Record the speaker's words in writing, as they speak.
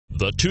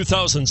The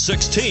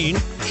 2016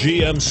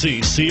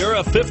 GMC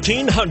Sierra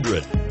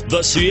 1500.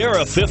 The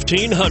Sierra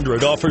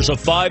 1500 offers a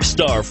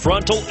 5-star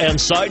frontal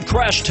and side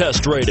crash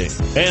test rating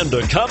and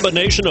a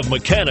combination of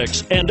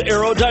mechanics and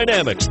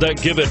aerodynamics that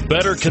give it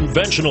better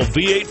conventional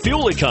V8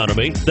 fuel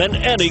economy than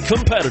any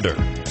competitor.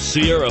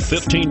 Sierra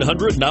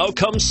 1500 now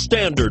comes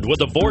standard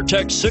with a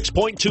Vortex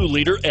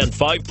 6.2-liter and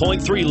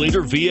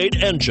 5.3-liter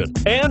V8 engine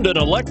and an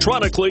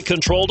electronically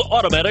controlled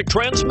automatic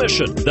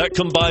transmission that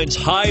combines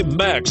high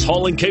max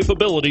hauling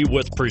capability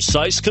with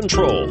precise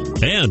control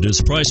and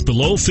is priced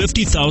below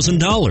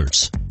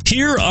 $50,000.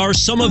 Here are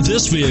some of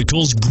this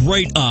vehicle's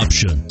great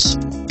options: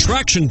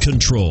 traction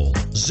control,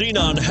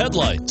 xenon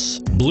headlights,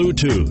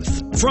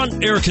 Bluetooth,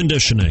 front air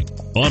conditioning,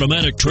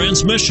 automatic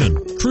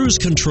transmission, cruise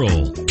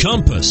control,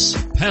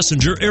 compass,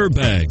 passenger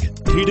airbag,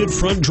 heated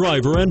front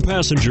driver and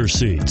passenger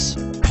seats,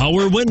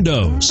 power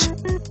windows.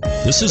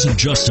 This isn't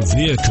just a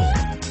vehicle,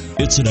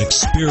 it's an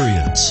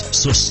experience.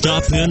 So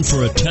stop in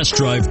for a test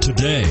drive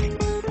today.